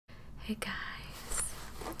Hey guys,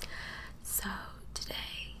 so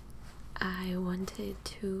today I wanted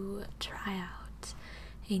to try out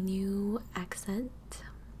a new accent.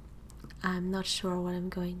 I'm not sure what I'm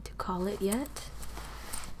going to call it yet,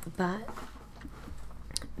 but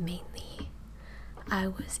mainly I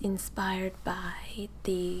was inspired by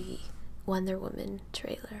the Wonder Woman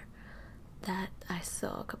trailer that I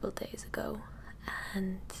saw a couple days ago,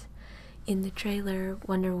 and in the trailer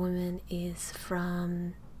Wonder Woman is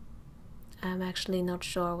from, I'm actually not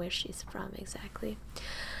sure where she's from exactly,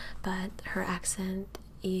 but her accent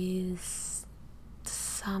is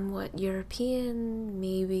somewhat European,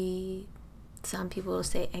 maybe some people will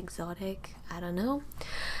say exotic, I don't know,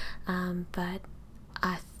 but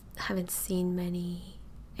I haven't seen many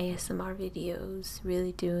ASMR videos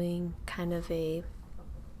really doing kind of a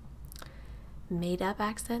made-up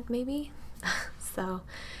accent maybe. So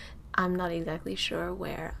I'm not exactly sure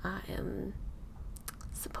where I am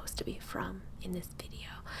supposed to be from in this video,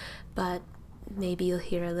 but maybe you'll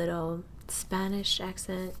hear a little Spanish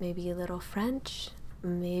accent, maybe a little French,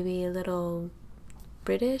 maybe a little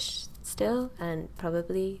British still, and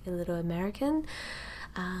probably a little American.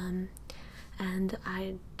 And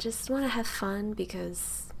I just want to have fun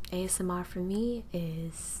because ASMR for me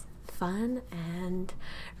is fun and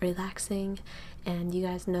relaxing, and you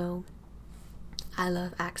guys know I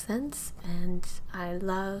love accents and I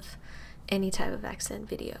love any type of accent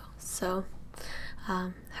video, so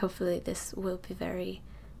hopefully this will be very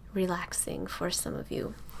relaxing for some of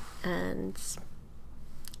you. And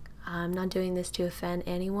I'm not doing this to offend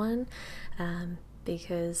anyone,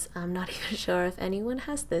 because I'm not even sure if anyone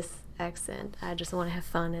has this accent. I just want to have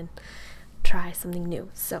fun and try something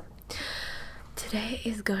new. So today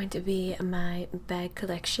is going to be my bag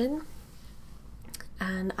collection,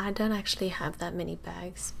 and I don't actually have that many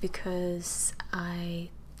bags because I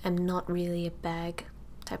am not really a bag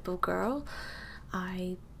type of girl.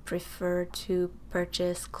 I prefer to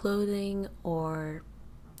purchase clothing or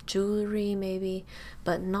jewelry maybe,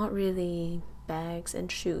 but not really bags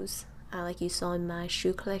and shoes. Like you saw in my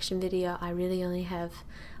shoe collection video, I really only have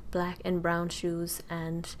black and brown shoes,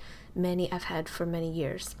 and many I've had for many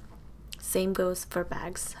years. Same goes for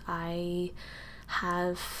bags. I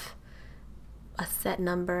have a set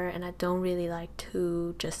number and I don't really like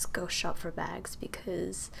to just go shop for bags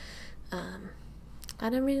because I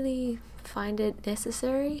don't really find it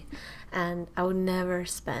necessary, and I would never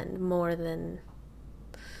spend more than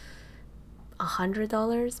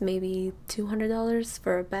 $100, maybe $200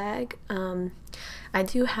 for a bag. I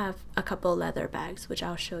do have a couple leather bags which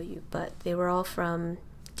I'll show you, but they were all from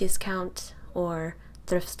discount or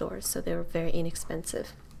thrift stores, so they were very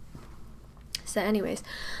inexpensive. So anyways,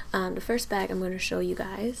 the first bag I'm going to show you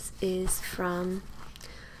guys is from,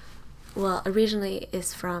 well, originally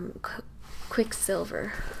is from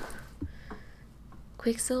Quiksilver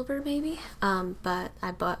maybe, but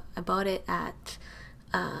I bought it at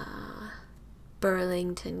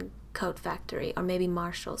Burlington Coat Factory, or maybe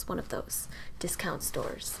Marshall's, one of those discount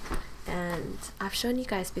stores. And I've shown you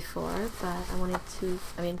guys before, but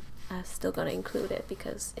I'm still gonna include it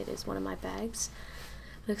because it is one of my bags.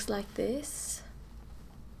 Looks like this.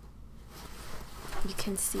 You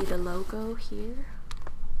can see the logo here.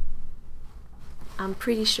 I'm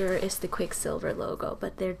pretty sure it's the Quiksilver logo,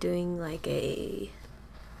 but they're doing like a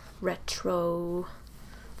retro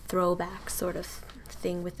throwback sort of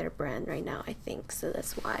thing with their brand right now, I think, so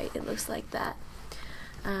that's why it looks like that.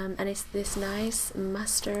 And it's this nice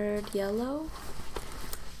mustard yellow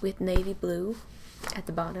with navy blue at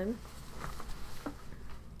the bottom.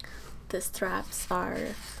 The straps are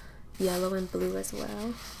yellow and blue as well.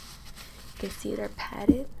 You can see they're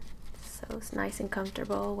padded, so it's nice and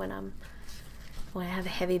comfortable when I have a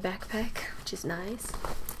heavy backpack, which is nice.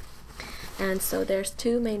 And so there's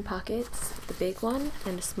two main pockets, the big one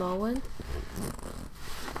and the small one.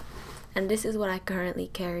 And this is what I currently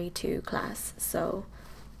carry to class, so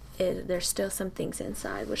there's still some things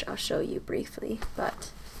inside which I'll show you briefly.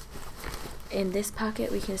 But in this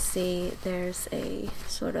pocket we can see there's a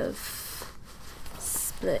sort of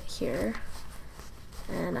split here,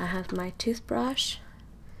 and I have my toothbrush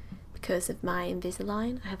because of my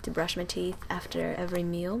Invisalign. I have to brush my teeth after every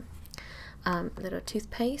meal. A little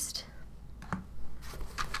toothpaste,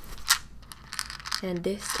 and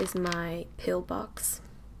this is my pill box.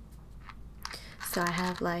 So I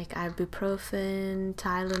have like ibuprofen,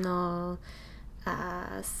 Tylenol,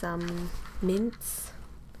 some mints,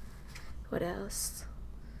 what else,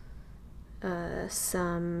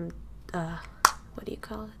 some what do you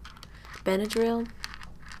call it, Benadryl.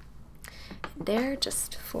 They're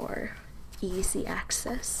just for easy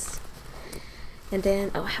access. And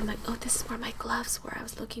then, oh, I have my, oh, this is where my gloves were. I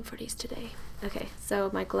was looking for these today. Okay, so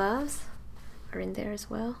my gloves are in there as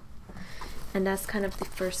well. And that's kind of the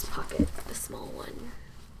first pocket, the small one.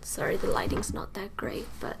 Sorry, the lighting's not that great,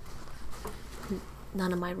 but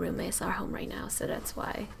none of my roommates are home right now, so that's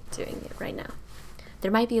why I'm doing it right now.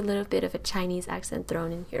 There might be a little bit of a Chinese accent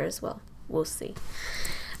thrown in here as well. We'll see.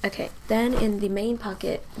 Okay, then in the main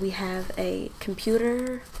pocket, we have a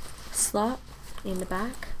computer slot in the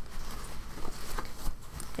back.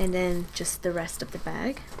 And then just the rest of the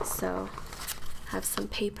bag. So I have some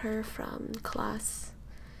paper from class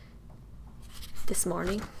this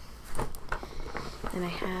morning. And I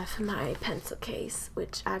have my pencil case,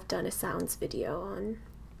 which I've done a sounds video on.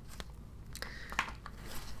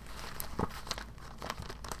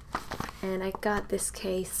 And I got this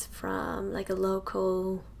case from like a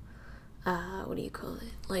local, what do you call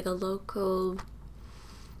it? Like a local,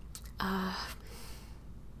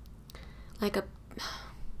 like a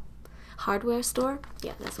hardware store.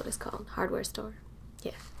 Yeah, that's what it's called. Hardware store.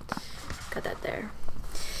 Yeah, got that there.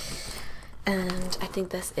 And I think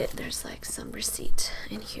that's it. There's like some receipt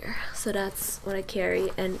in here. So that's what I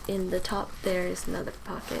carry. And in the top there is another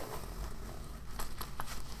pocket.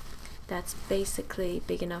 That's basically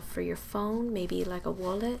big enough for your phone, maybe like a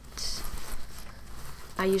wallet.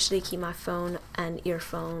 I usually keep my phone and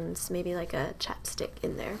earphones, maybe like a chapstick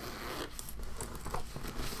in there.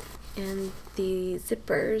 And the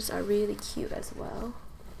zippers are really cute as well.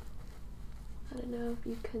 I don't know if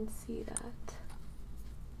you can see that.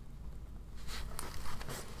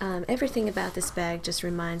 Everything about this bag just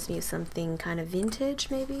reminds me of something kind of vintage,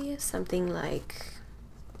 maybe something like,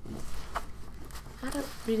 I don't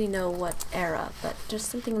really know what era, but just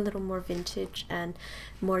something a little more vintage and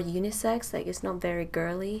more unisex. Like, it's not very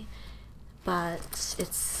girly, but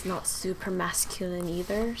it's not super masculine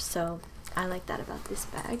either, so I like that about this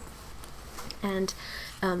bag. And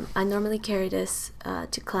I normally carry this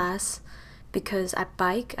to class because I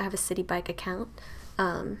bike. I have a city bike account,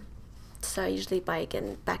 so I usually bike,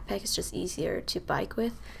 and backpack is just easier to bike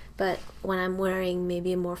with. But when I'm wearing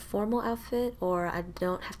maybe a more formal outfit or I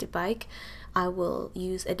don't have to bike, I will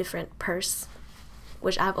use a different purse,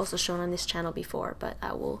 which I've also shown on this channel before, but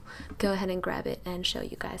I will go ahead and grab it and show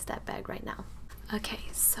you guys that bag right now. Okay,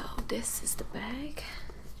 so this is the bag,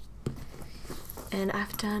 and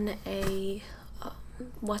I've done a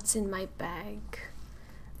what's in my bag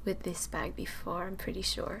with this bag before, I'm pretty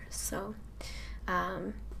sure. So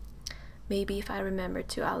maybe if I remember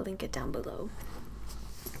to, I'll link it down below.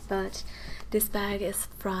 But this bag is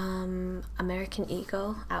from American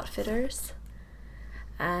Eagle Outfitters,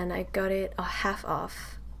 and I got it half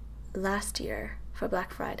off last year for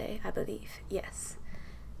Black Friday, I believe. Yes.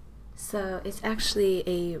 So it's actually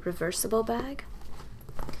a reversible bag.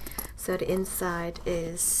 So the inside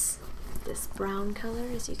is this brown color,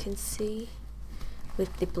 as you can see,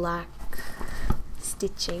 with the black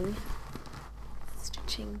stitching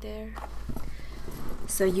there.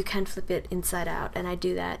 So you can flip it inside out, and I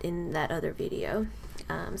do that in that other video.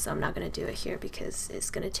 So I'm not going to do it here because it's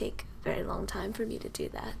going to take a very long time for me to do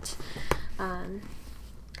that.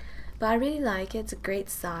 But I really like it. It's a great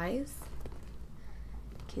size.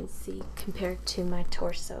 You can see compared to my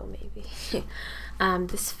torso, maybe.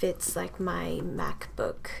 This fits like my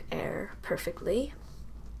MacBook Air perfectly,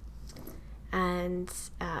 and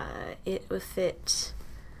it will fit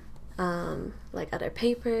like other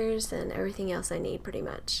papers, and everything else I need pretty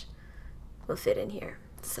much will fit in here.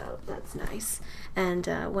 So that's nice. And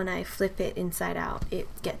when I flip it inside out, it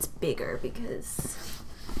gets bigger because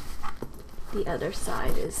the other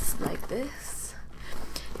side is like this.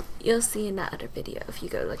 You'll see in that other video, if you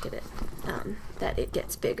go look at it, that it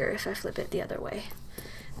gets bigger if I flip it the other way.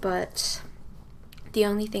 But the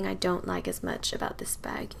only thing I don't like as much about this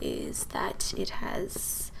bag is that it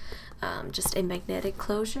has just a magnetic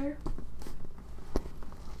closure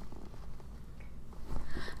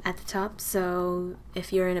at the top. So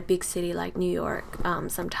if you're in a big city like New York,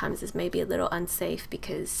 sometimes it's maybe a little unsafe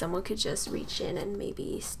because someone could just reach in and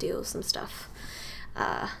maybe steal some stuff.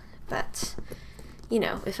 But you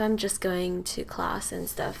know, if I'm just going to class and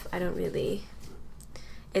stuff,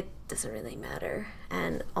 it doesn't really matter.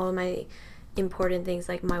 And all my important things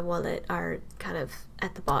like my wallet are kind of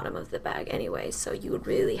at the bottom of the bag anyway, so you would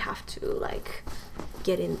really have to like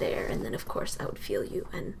get in there, and then of course I would feel you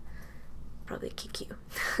and probably kick you.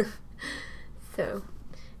 So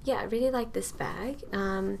yeah, I really like this bag.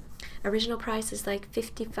 Original price is like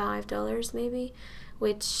 $55 maybe,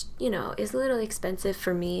 which, you know, is a little expensive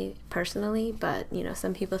for me personally, but you know,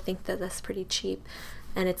 some people think that that's pretty cheap,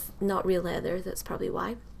 and it's not real leather, that's probably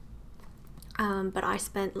why. But I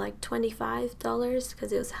spent like $25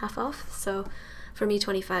 because it was half off, so For me,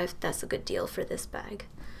 25, that's a good deal for this bag.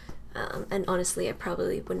 And honestly, I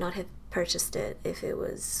probably would not have purchased it if it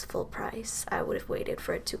was full price. I would have waited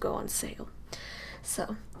for it to go on sale.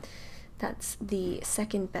 So that's the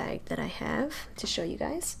second bag that I have to show you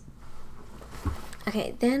guys.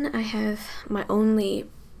 Okay, then I have my only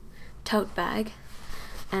tote bag,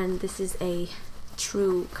 and this is a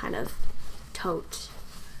true kind of tote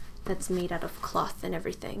that's made out of cloth and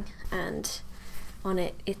everything, and on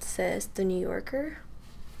it it says The New Yorker.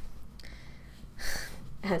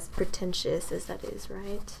 As pretentious as that is,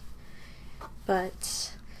 right?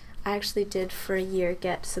 But I actually did for a year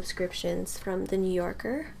get subscriptions from The New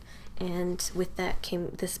Yorker, and with that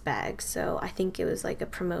came this bag, so I think it was like a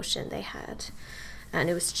promotion they had, and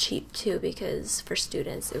it was cheap too, because for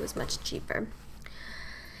students it was much cheaper.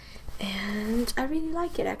 And I really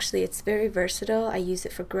like it. Actually, it's very versatile. I use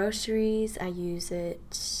it for groceries, I use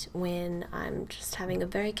it when I'm just having a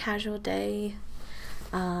very casual day.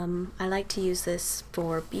 I like to use this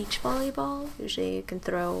for beach volleyball. Usually you can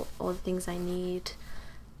throw all the things I need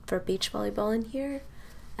for beach volleyball in here,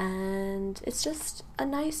 and it's just a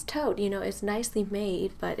nice tote. You know, it's nicely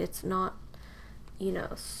made, but it's not, you know,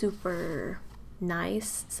 super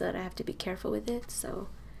nice, so that I have to be careful with it. So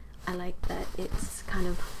I like that it's kind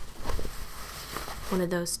of one of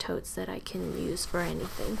those totes that I can use for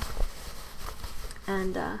anything.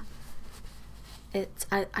 And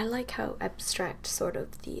I like how abstract sort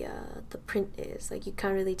of the print is. Like, you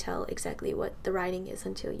can't really tell exactly what the writing is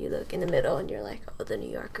until you look in the middle and you're like, oh, The New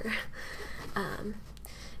Yorker.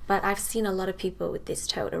 But I've seen a lot of people with this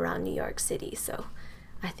tote around New York City, so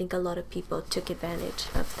I think a lot of people took advantage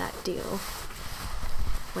of that deal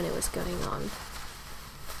when it was going on.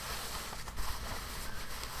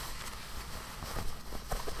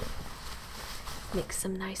 Makes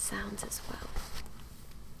some nice sounds as well.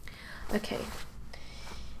 Okay,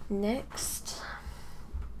 next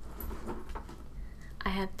I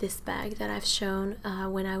have this bag that I've shown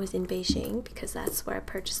when I was in Beijing, because that's where I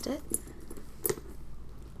purchased it.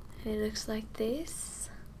 And it looks like this.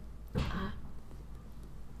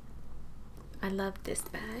 I love this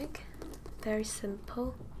bag. Very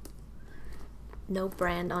simple. No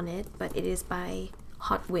brand on it, but it is by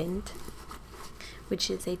Hot Wind, which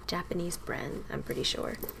is a Japanese brand, I'm pretty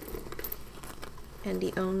sure. And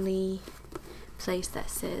the only place that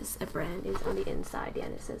says a brand is on the inside,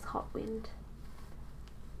 and it says Hot Wind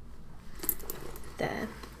there.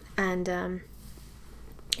 And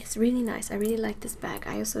it's really nice. I really like this bag.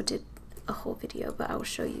 I also did a whole video, but I will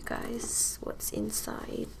show you guys what's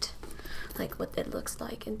inside, like what it looks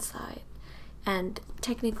like inside. And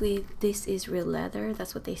technically this is real leather,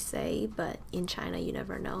 that's what they say, but in China you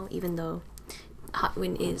never know, even though Hot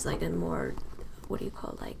Wind is like a more, what do you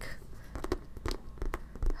call, like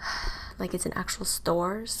it's an actual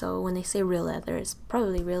store, so when they say real leather, it's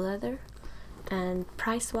probably real leather. And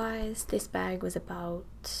price wise, this bag was about,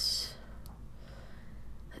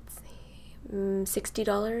 let's see,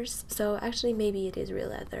 $60. So actually maybe it is real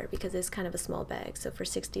leather, because it's kind of a small bag, so for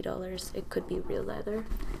 $60 it could be real leather.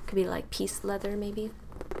 It could be like piece leather maybe.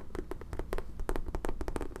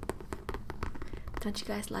 Don't you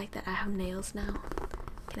guys like that I have nails now?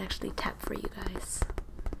 I can actually tap for you guys.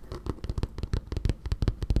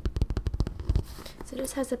 So it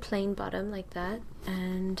just has a plain bottom like that,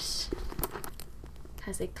 and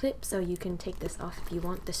has a clip, so you can take this off if you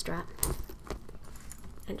want, the strap,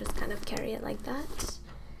 and just kind of carry it like that.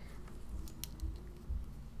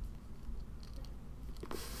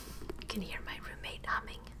 You can hear my roommate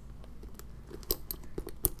humming,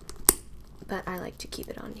 but I like to keep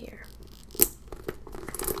it on here.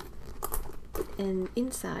 And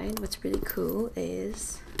inside, what's really cool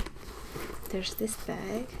is there's this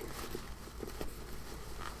bag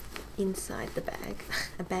inside the bag,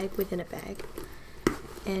 a bag within a bag,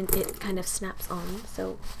 and it kind of snaps on,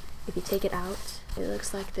 so if you take it out it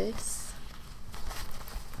looks like this.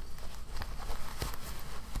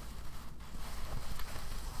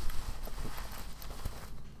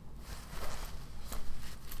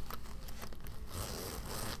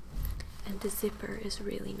 And the zipper is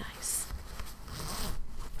really nice,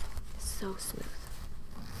 so smooth.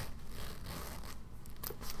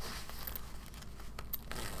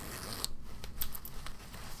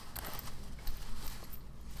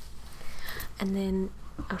 And then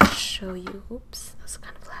I'll show you, oops, that's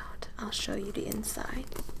kind of loud. I'll show you the inside.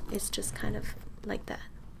 It's just kind of like that.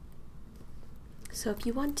 So if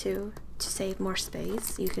you want to save more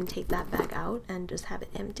space, you can take that bag out and just have it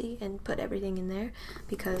empty and put everything in there,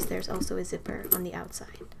 because there's also a zipper on the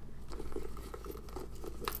outside.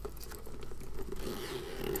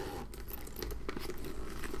 You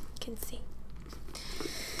can see.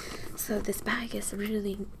 So So this bag is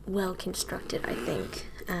really well constructed, I think,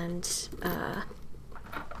 and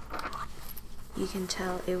you can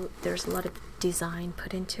tell there's a lot of design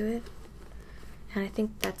put into it, and I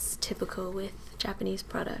think that's typical with Japanese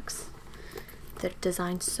products. They're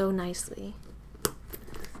designed so nicely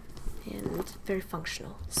and very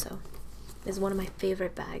functional. So it's one of my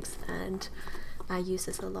favorite bags, and I use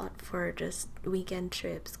this a lot for just weekend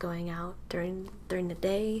trips, going out during the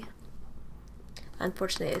day.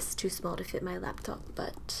 Unfortunately, it's too small to fit my laptop,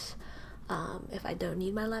 but if I don't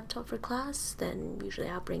need my laptop for class, then usually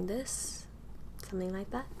I'll bring this, something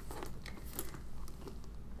like that.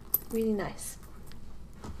 Really nice.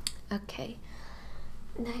 Okay,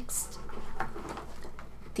 next,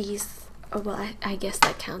 these, oh well, I guess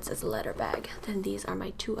that counts as a leather bag. Then these are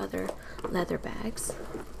my two other leather bags.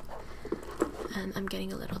 And I'm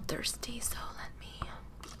getting a little thirsty, so let me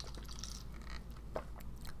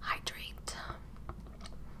hydrate.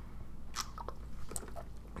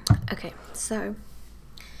 Okay, so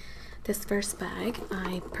this first bag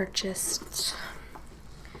I purchased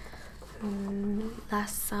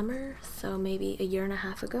last summer, so maybe a year and a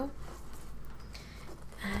half ago,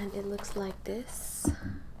 and it looks like this,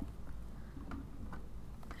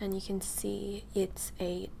 and you can see it's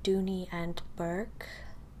a Dooney and Bourke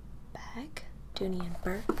bag. Dooney and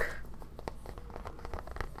Bourke,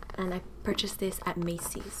 and I purchased this at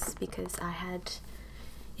Macy's because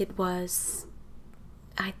it was,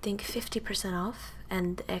 I think, 50% off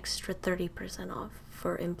and the extra 30% off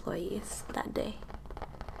for employees that day.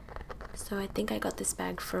 So I think I got this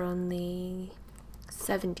bag for only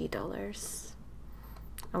 $70.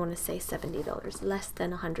 I want to say $70, less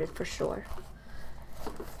than $100 for sure.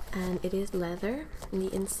 And it is leather, and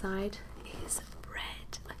the inside is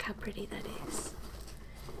red. Look how pretty that is.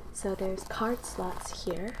 So there's card slots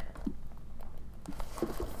here,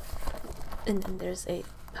 and then there's a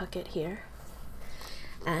pocket here,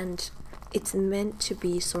 and it's meant to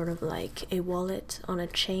be sort of like a wallet on a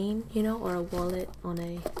chain, you know, or a wallet on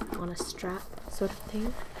a strap sort of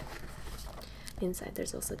thing. Inside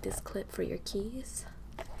there's also this clip for your keys.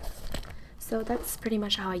 So that's pretty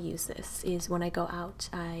much how I use this, is when I go out,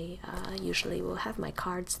 I usually will have my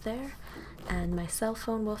cards there, and my cell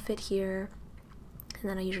phone will fit here, and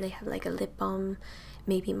then I usually have like a lip balm,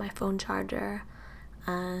 maybe my phone charger,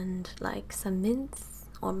 and like some mints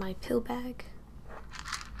or my pill bag.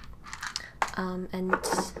 And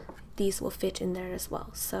these will fit in there as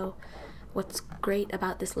well. So what's great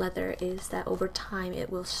about this leather is that over time it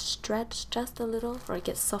will stretch just a little, or it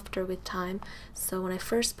gets softer with time. So when I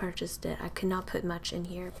first purchased it, I could not put much in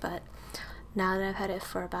here, but now that I've had it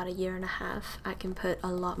for about a year and a half, I can put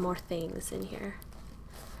a lot more things in here,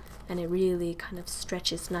 and it really kind of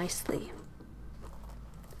stretches nicely.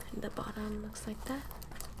 And the bottom looks like that,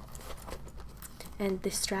 and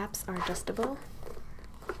the straps are adjustable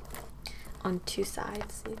on two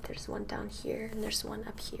sides. There's one down here and there's one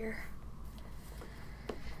up here,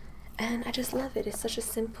 and I just love it. It's such a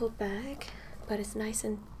simple bag, but it's nice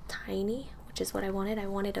and tiny, which is what I wanted. I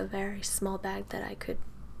wanted a very small bag that I could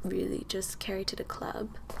really just carry to the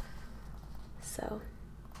club, so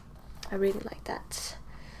I really like that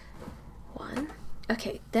one.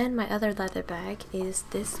 Okay, then my other leather bag is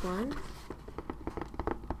this one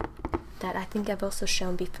that I think I've also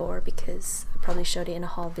shown before, because I probably showed it in a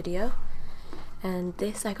haul video. And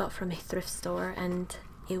this I got from a thrift store, and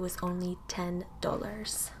it was only $10.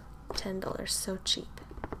 $10, so cheap.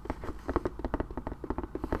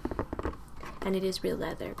 And it is real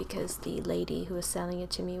leather, because the lady who was selling it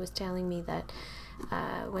to me was telling me that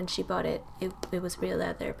when she bought it, it was real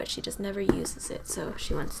leather, but she just never uses it, so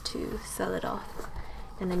she wants to sell it off.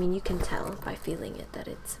 And I mean, you can tell by feeling it that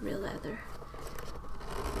it's real leather.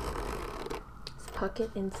 There's a pocket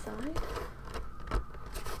inside.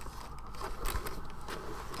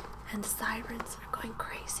 And the sirens are going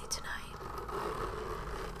crazy tonight.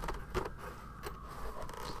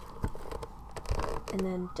 And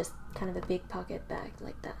then just kind of a big pocket bag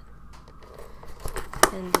like that.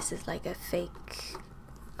 And this is like a fake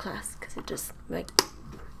clasp, because it just like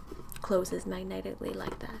closes magnetically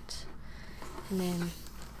like that. And then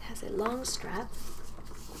it has a long strap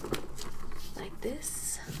like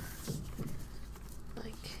this.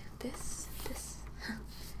 Like this.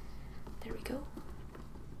 There we go.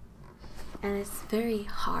 And it's very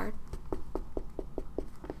hard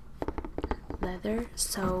leather,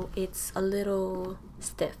 so it's a little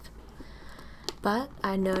stiff, but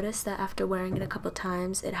I noticed that after wearing it a couple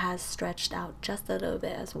times, it has stretched out just a little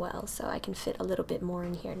bit as well, so I can fit a little bit more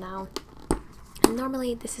in here now. And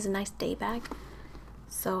normally this is a nice day bag,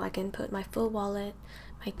 so I can put my full wallet,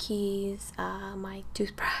 my keys, my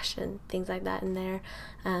toothbrush and things like that in there,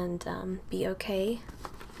 and be okay.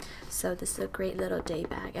 So this is a great little day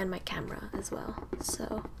bag, and my camera as well.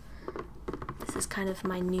 So this is kind of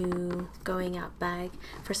my new going out bag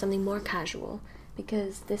for something more casual,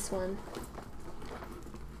 because this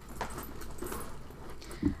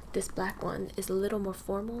black one is a little more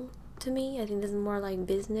formal to me. I think this is more like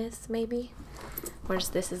business maybe, whereas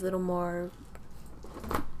this is a little more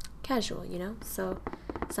casual, you know? So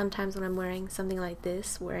sometimes when I'm wearing something like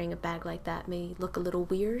this, wearing a bag like that may look a little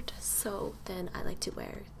weird, so then I like to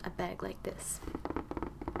wear a bag like this.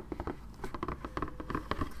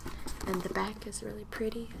 And the back is really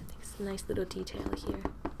pretty. I think it's a nice little detail here.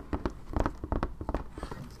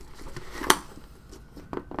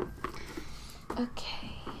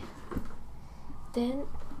 Okay, then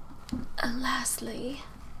lastly,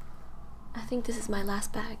 I think this is my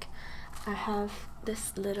last bag. I have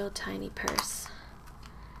this little tiny purse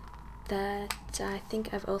that I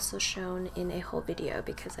think I've also shown in a whole video,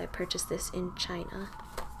 because I purchased this in China.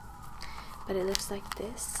 But it looks like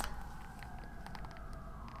this.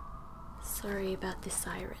 Sorry about the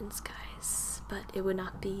sirens, guys, but it would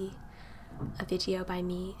not be a video by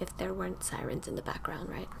me if there weren't sirens in the background,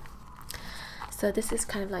 right? So this is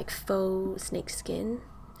kind of like faux snakeskin,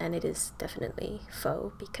 and it is definitely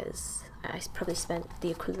faux because I probably spent the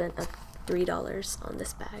equivalent of $3 on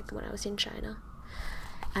this bag when I was in China.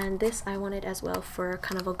 And this I wanted as well for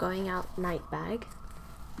kind of a going out night bag.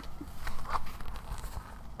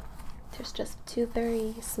 There's just two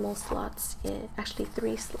very small slots, actually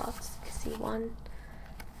 3 slots. You can see 1,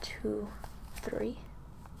 2, 3.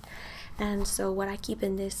 And so what I keep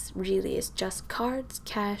in this really is just cards,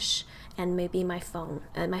 cash, and maybe my phone.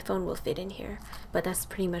 My phone will fit in here, but that's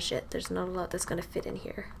pretty much it. There's not a lot that's gonna fit in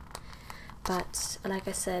here. But like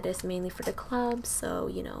I said, it's mainly for the club, so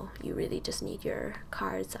you know, you really just need your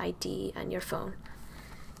cards, ID, and your phone.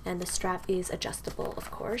 And the strap is adjustable,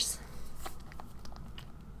 of course.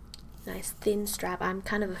 Nice thin strap. I'm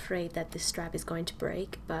kind of afraid that this strap is going to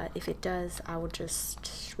break, but if it does, I will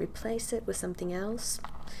just replace it with something else.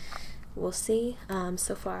 We'll see.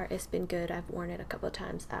 So far it's been good. I've worn it a couple of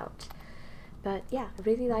times out. But yeah, I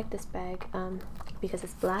really like this bag because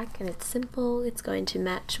it's black and it's simple. It's going to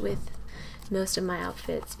match with most of my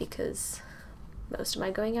outfits because most of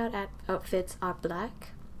my going out outfits are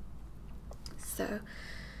black. So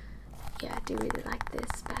yeah, I do really like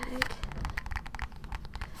this bag.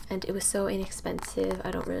 And it was so inexpensive.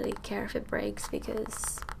 I don't really care if it breaks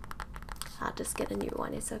because I'll just get a new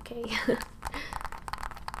one. It's okay.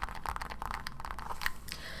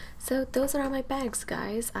 So those are all my bags,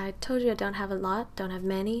 guys. I told you I don't have a lot, don't have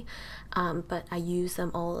many, but I use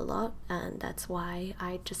them all a lot, and that's why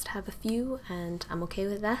I just have a few, and I'm okay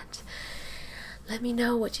with that. Let me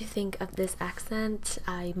know what you think of this accent.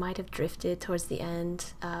 I might have drifted towards the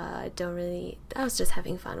end. I was just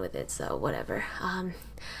having fun with it, so whatever.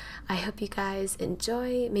 I hope you guys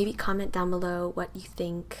enjoy. Maybe comment down below what you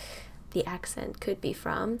think the accent could be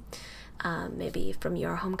from. Maybe from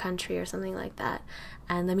your home country or something like that,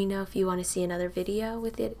 and let me know if you want to see another video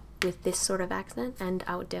with this sort of accent, and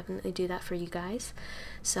I would definitely do that for you guys.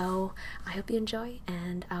 So I hope you enjoy,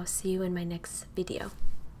 and I'll see you in my next video.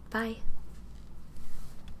 Bye.